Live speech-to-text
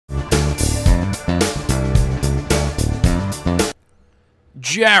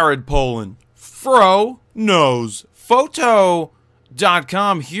Jared Polin, Fro Knows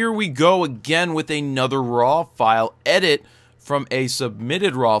Photo.com. Here we go again with another raw file edit from a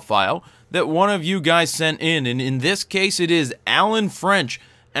submitted raw file that one of you guys sent in. And in this case, it is Alan French.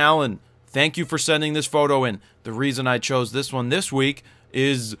 Alan, thank you for sending this photo in. The reason I chose this one this week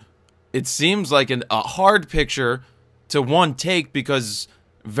is it seems like a hard picture to one take because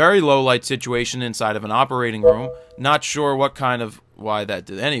very low light situation inside of an operating room. Not sure what kind of why that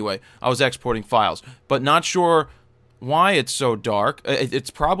did. Anyway, I was exporting files, but not sure why it's so dark.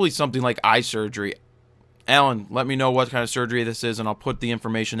 It's probably something like eye surgery. Alan, let me know what kind of surgery this is, and I'll put the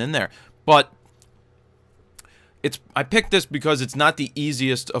information in there. But I picked this because it's not the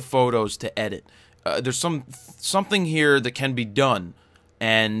easiest of photos to edit. There's something here that can be done,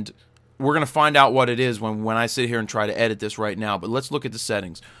 and we're going to find out what it is when I sit here and try to edit this right now. But let's look at the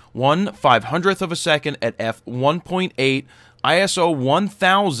settings. 1/500th of a second at f1.8, ISO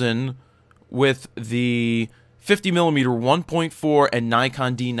 1000 with the 50mm 1.4 and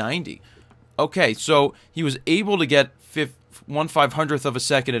Nikon D90. Okay, so he was able to get 1/500th of a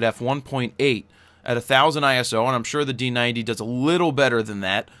second at f1.8 at 1000 ISO, and I'm sure the D90 does a little better than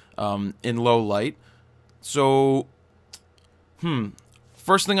that in low light. So,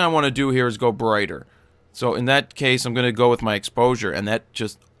 first thing I want to do here is go brighter. So in that case, I'm going to go with my exposure, and that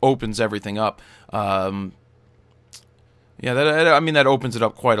just opens everything up. Yeah, that opens it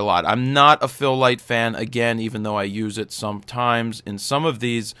up quite a lot. I'm not a fill light fan, again, even though I use it sometimes in some of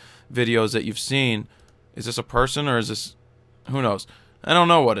these videos that you've seen. Is this a person or is this... who knows? I don't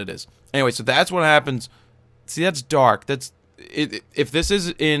know what it is. Anyway, so that's what happens. See, that's dark. That's if this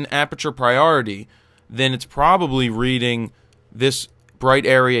is in aperture priority, then it's probably reading this bright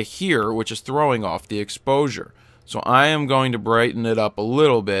area here, which is throwing off the exposure. So I am going to brighten it up a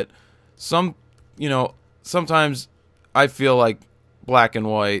little bit. Sometimes I feel like black and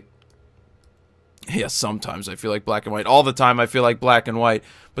white. Yeah, sometimes I feel like black and white. All the time I feel like black and white.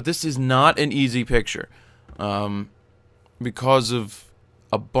 But this is not an easy picture. Because of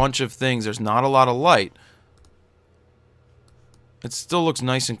a bunch of things. There's not a lot of light. It still looks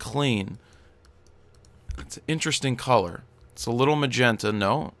nice and clean. It's an interesting color. It's a little magenta.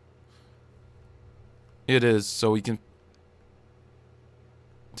 No. It is. So we can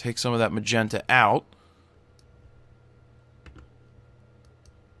take some of that magenta out.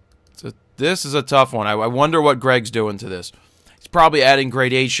 So this is a tough one. I wonder what Greg's doing to this. He's probably adding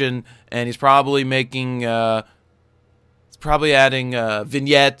gradation, and he's probably making... adding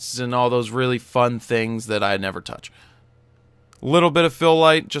vignettes and all those really fun things that I never touch. A little bit of fill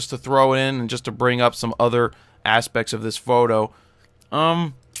light just to throw in and just to bring up some other aspects of this photo.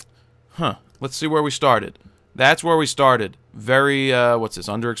 Let's see where we started. That's where we started. Very, what's this,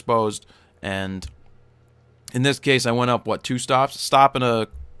 underexposed. And in this case, I went up, what, 2 stops? Stop and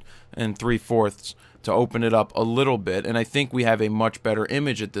 3/4 to open it up a little bit. And I think we have a much better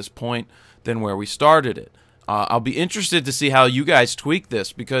image at this point than where we started it. I'll be interested to see how you guys tweak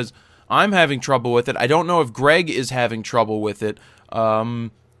this because I'm having trouble with it. I don't know if Greg is having trouble with it,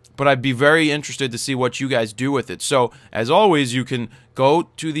 but I'd be very interested to see what you guys do with it. So, as always, you can go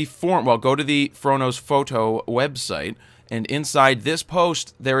to the go to the Fro Knows Photo website, and inside this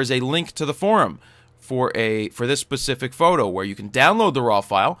post there is a link to the forum for this specific photo where you can download the raw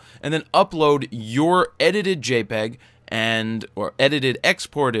file and then upload your edited JPEG or edited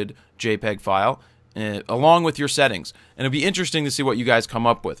exported JPEG file. Along with your settings, and it'll be interesting to see what you guys come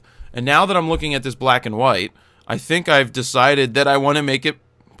up with. And now that I'm looking at this black and white, I think I've decided that I want to make it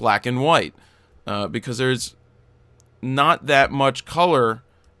black and white because there's not that much color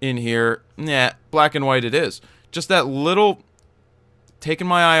in here. Yeah, black and white it is. Just that little, taking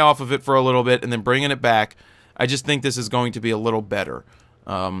my eye off of it for a little bit and then bringing it back. I just think this is going to be a little better.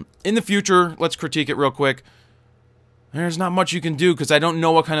 In the future, let's critique it real quick. There's not much you can do because I don't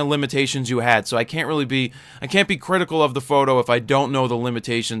know what kind of limitations you had, so I can't be critical of the photo if I don't know the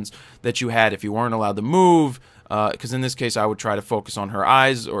limitations that you had. If you weren't allowed to move, because in this case I would try to focus on her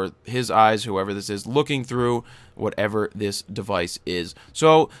eyes or his eyes, whoever this is, looking through whatever this device is.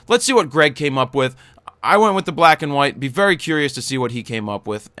 So let's see what Greg came up with. I went with the black and white. Be very curious to see what he came up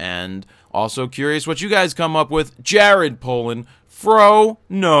with, and also curious what you guys come up with. Jared Polin, Fro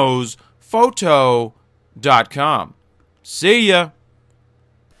Knows Photo.com. See ya.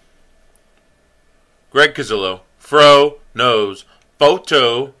 Greg Casillo, Fro Knows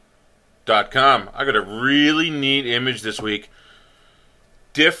Photo.com. I got a really neat image this week.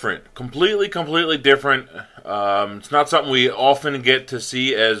 Different. Completely different. It's not something we often get to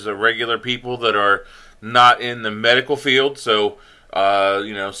see as regular people that are not in the medical field. So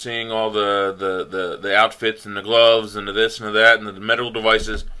You know, seeing all the outfits and the gloves and the this and the that and the medical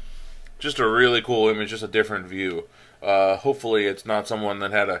devices. Just a really cool image, just a different view. Hopefully it's not someone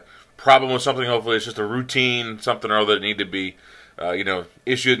that had a problem with something. Hopefully it's just a routine, something or other that need to be, you know,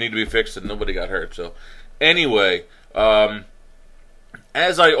 issues that need to be fixed and nobody got hurt. So anyway,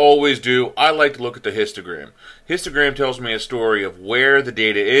 as I always do, I like to look at the histogram. Histogram tells me a story of where the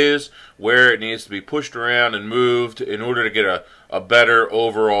data is, where it needs to be pushed around and moved in order to get a better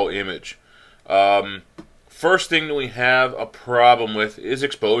overall image. First thing that we have a problem with is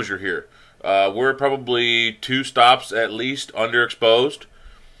exposure here. We're probably 2 stops at least underexposed.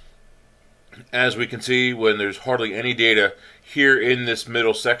 As we can see, when there's hardly any data here in this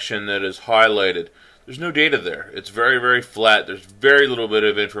middle section that is highlighted, there's no data there. It's very, very flat. There's very little bit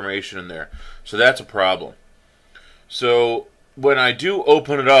of information in there. So that's a problem. So when I do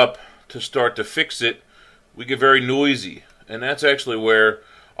open it up to start to fix it, we get very noisy. And that's actually where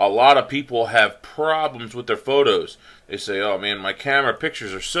a lot of people have problems with their photos. They say, oh man, my camera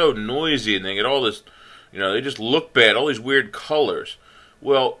pictures are so noisy, and they get all this, you know, they just look bad, all these weird colors.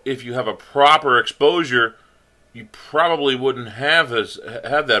 Well, if you have a proper exposure, you probably wouldn't have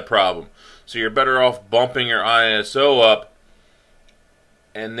that problem. So you're better off bumping your ISO up,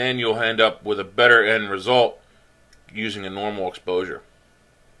 and then you'll end up with a better end result using a normal exposure.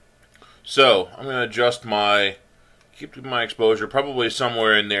 So I'm going to adjust keep my exposure probably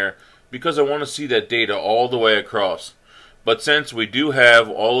somewhere in there because I want to see that data all the way across. But since we do have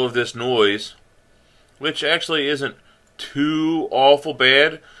all of this noise, which actually isn't too awful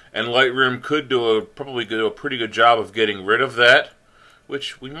bad, and Lightroom could probably do a pretty good job of getting rid of that,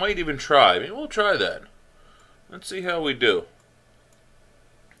 which we might even try. Maybe we'll try that. Let's see how we do.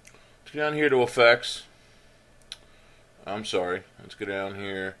 Let's go down here to effects. I'm sorry. Let's go down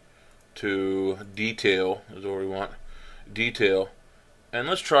here to detail. Is what we want. Detail. And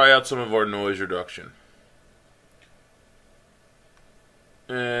let's try out some of our noise reduction.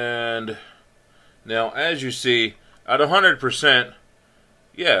 And now, as you see, at 100%,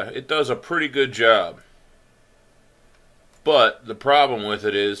 yeah, it does a pretty good job. But the problem with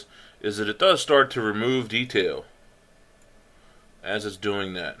it is that it does start to remove detail as it's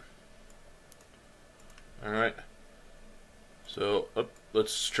doing that. Alright. So,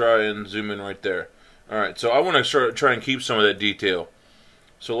 let's try and zoom in right there. Alright, so I want to try and keep some of that detail.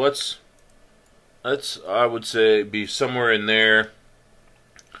 So let's I would say, be somewhere in there.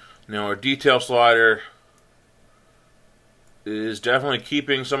 Now our detail slider is definitely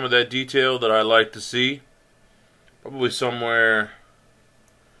keeping some of that detail that I like to see. Probably somewhere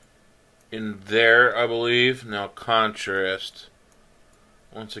in there, I believe. Now contrast.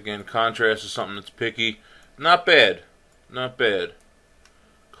 Once again, contrast is something that's picky. Not bad. Not bad.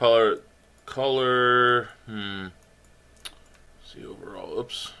 Color. See overall.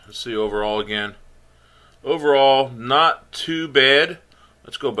 Oops. Let's see overall again. Overall, not too bad.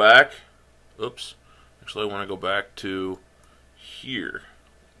 Let's go back. Oops. Actually, I want to go back to here.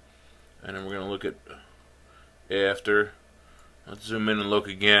 And then we're going to look at after. Let's zoom in and look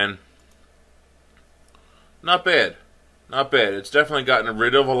again. Not bad. Not bad. It's definitely gotten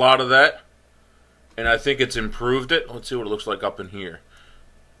rid of a lot of that. And I think it's improved it. Let's see what it looks like up in here.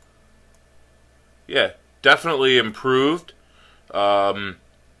 Yeah, definitely improved.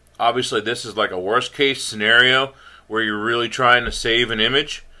 Obviously, this is like a worst case scenario where you're really trying to save an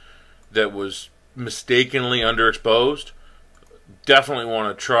image that was mistakenly underexposed. Definitely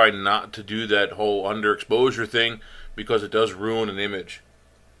want to try not to do that whole underexposure thing because it does ruin an image.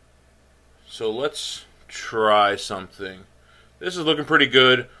 So let's try something. This is looking pretty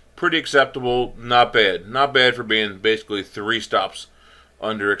good, pretty acceptable, not bad. Not bad for being basically 3 stops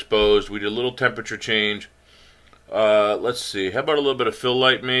underexposed. We did a little temperature change. Let's see, how about a little bit of fill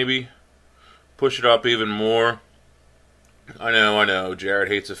light maybe? Push it up even more. I know, Jared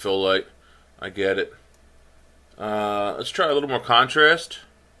hates a fill light. I get it. Let's try a little more contrast.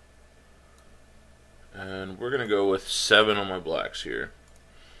 And we're going to go with 7 on my blacks here.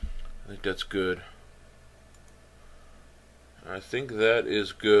 I think that's good. I think that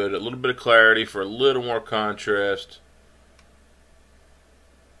is good. A little bit of clarity for a little more contrast.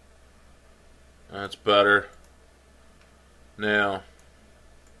 That's better. Now,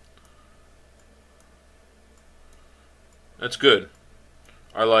 that's good.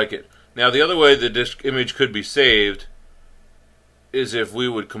 I like it. Now, the other way that this image could be saved is if we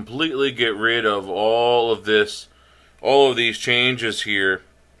would completely get rid of all of this, all of these changes here,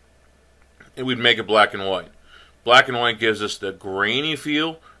 and we'd make it black and white. Black and white gives us the grainy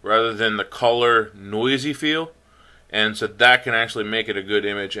feel rather than the color noisy feel, and so that can actually make it a good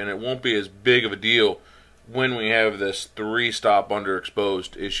image, and it won't be as big of a deal when we have this 3-stop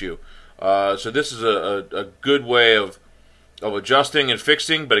underexposed issue. So this is a good way of adjusting and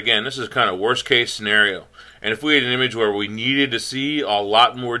fixing, but again, this is kind of worst case scenario. And if we had an image where we needed to see a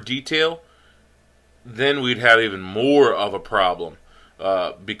lot more detail, then we'd have even more of a problem,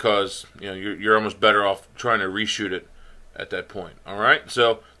 because you're almost better off trying to reshoot it at that point. All right,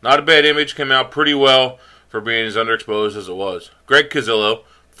 so not a bad image, came out pretty well for being as underexposed as it was. Greg Casillo,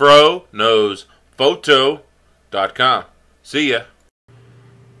 FroKnowsPhoto.com. See ya.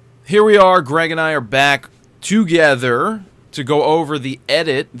 Here we are, Greg and I are back together to go over the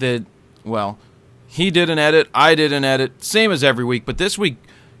edit that, well, he did an edit, I did an edit, same as every week, but this week,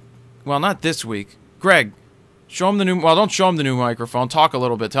 well, not this week. Greg, show him the new, well, don't show him the new microphone, talk a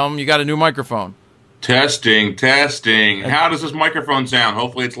little bit, tell him you got a new microphone. Testing. How does this microphone sound?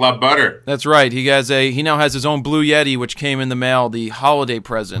 Hopefully it's a lot better. That's right, he now has his own Blue Yeti, which came in the mail, the holiday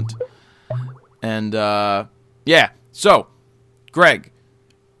present. And, yeah, so, Greg,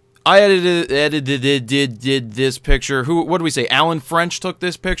 I edited this picture. What do we say? Alan French took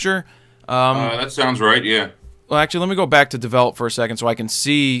this picture. That sounds right, yeah. Well, actually, let me go back to develop for a second so I can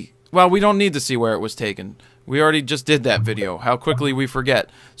see. Well, we don't need to see where it was taken. We already just did that video. How quickly we forget.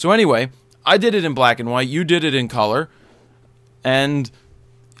 So anyway, I did it in black and white. You did it in color. And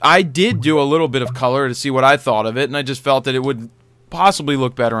I did do a little bit of color to see what I thought of it, and I just felt that it would possibly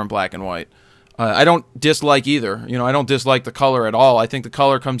look better in black and white. I don't dislike either. I don't dislike the color at all. I think the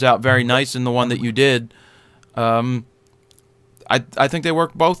color comes out very nice in the one that you did. I think they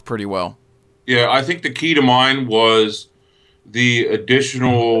work both pretty well. Yeah, I think the key to mine was the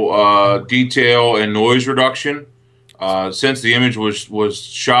additional detail and noise reduction. Since the image was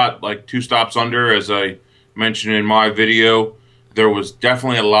shot like 2 stops under, as I mentioned in my video, there was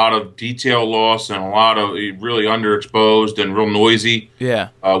definitely a lot of detail loss and a lot of really underexposed and real noisy. Yeah.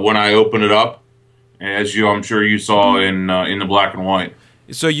 When I open it up, as I'm sure you saw in the black and white.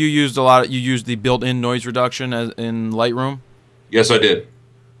 So you used you used the built-in noise reduction in Lightroom? Yes, I did.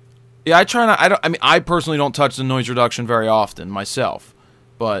 Yeah, I personally don't touch the noise reduction very often myself,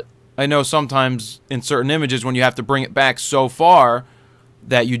 but I know sometimes in certain images when you have to bring it back so far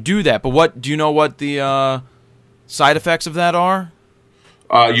that you do that. But do you know what the side effects of that are?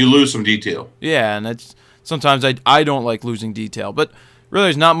 You lose some detail. Yeah, and sometimes I don't like losing detail, but really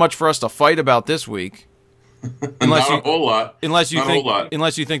there's not much for us to fight about this week. Not a whole lot. Unless you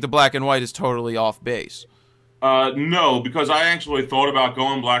think the black and white is totally off base. No, because I actually thought about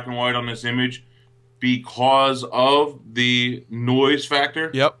going black and white on this image because of the noise factor.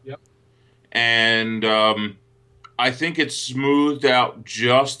 Yep. And I think it's smoothed out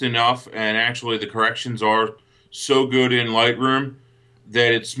just enough, and actually the corrections are so good in Lightroom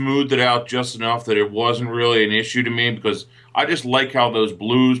that it smoothed it out just enough that it wasn't really an issue to me, because I just like how those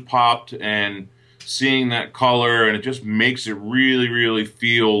blues popped and seeing that color, and it just makes it really, really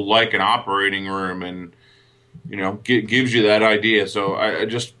feel like an operating room, and gives you that idea. So I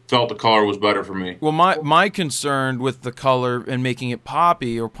just felt the color was better for me. Well, my concern with the color and making it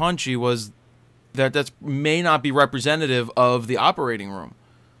poppy or punchy was that may not be representative of the operating room.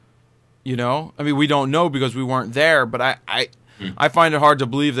 I mean, we don't know because we weren't there, but I find it hard to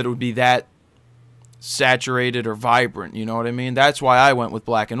believe that it would be that saturated or vibrant, you know what I mean? That's why I went with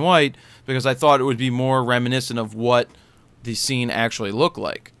black and white, because I thought it would be more reminiscent of what the scene actually looked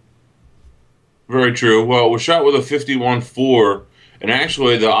like. Very true. Well, it was shot with a 51.4, and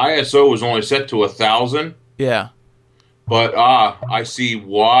actually the ISO was only set to 1,000. Yeah. But I see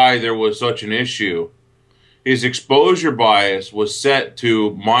why there was such an issue. His exposure bias was set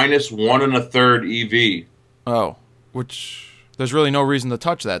to -1 1/3 EV. Oh, which there's really no reason to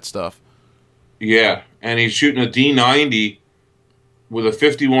touch that stuff. Yeah, and he's shooting a D90 with a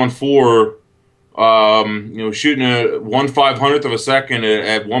 51.4, shooting a 1/500th of a second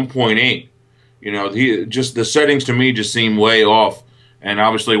at 1.8. The settings to me just seem way off, and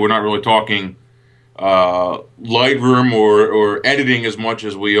obviously we're not really talking Lightroom or editing as much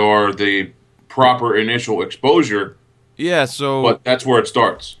as we are the proper initial exposure. Yeah, but that's where it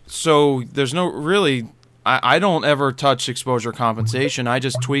starts. So there's no really. I don't ever touch exposure compensation. I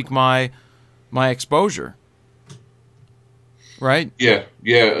just tweak my exposure. Right? Yeah.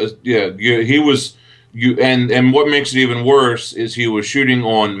 He was and what makes it even worse is he was shooting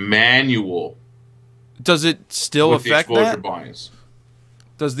on manual. Does it still affect the exposure that? bias?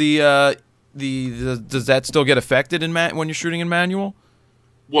 Does does that still get affected when you're shooting in manual?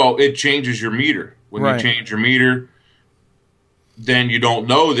 Well, it changes your meter. When you change your meter, then you don't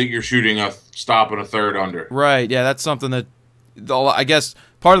know that you're shooting a stop and a third under. Right. Yeah, that's something that I guess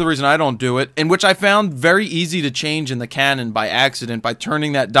part of the reason I don't do it, and which I found very easy to change in the Canon by accident by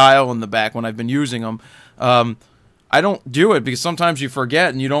turning that dial in the back when I've been using them. I don't do it because sometimes you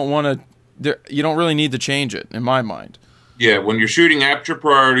forget and you don't want to. You don't really need to change it, in my mind. Yeah, when you're shooting aperture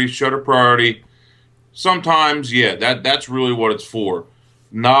priority, shutter priority, sometimes, yeah, that's really what it's for.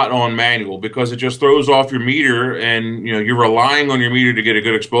 Not on manual, because it just throws off your meter, and you're relying on your meter to get a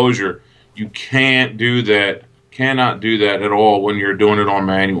good exposure. You can't do that. Cannot do that at all when you're doing it on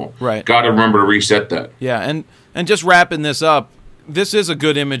manual. Right. Got to remember to reset that. Yeah, and just wrapping this up, this is a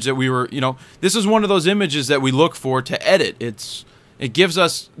good image that we were, this is one of those images that we look for to edit. It gives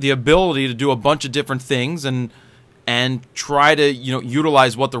us the ability to do a bunch of different things and try to,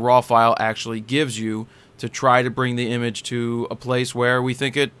 utilize what the raw file actually gives you to try to bring the image to a place where we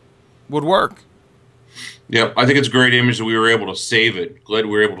think it would work. Yeah, I think it's a great image that we were able to save it. Glad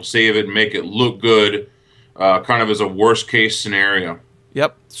we were able to save it and make it look good, kind of as a worst case scenario.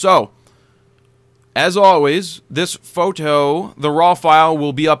 Yep. So, as always, this photo, the raw file,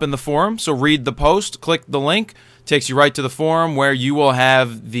 will be up in the forum. So read the post, click the link, takes you right to the forum where you will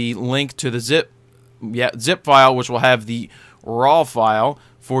have the link to the zip file, which will have the raw file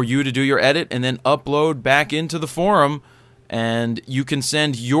for you to do your edit and then upload back into the forum. And you can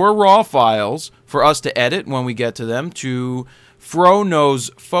send your raw files for us to edit when we get to them to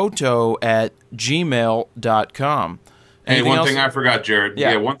froknowsphoto@gmail.com. Hey, one thing I forgot, Jared.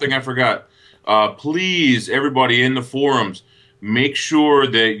 Yeah, one thing I forgot. Please, everybody in the forums, make sure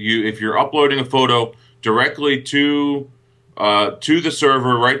that if you're uploading a photo directly to the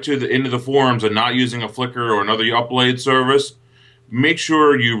server, right to the end of the forums, and not using a Flickr or another upload service, make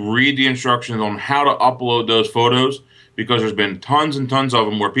sure you read the instructions on how to upload those photos, because there's been tons and tons of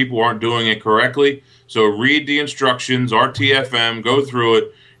them where people aren't doing it correctly. So read the instructions, RTFM, go through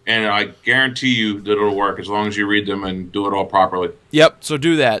it, and I guarantee you that it'll work as long as you read them and do it all properly. Yep, so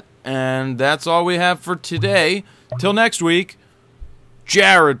do that. And that's all we have for today. Till next week,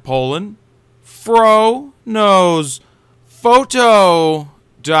 Jared Polin,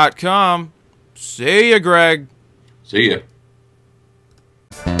 froknowsphoto.com. See ya, Greg. See ya.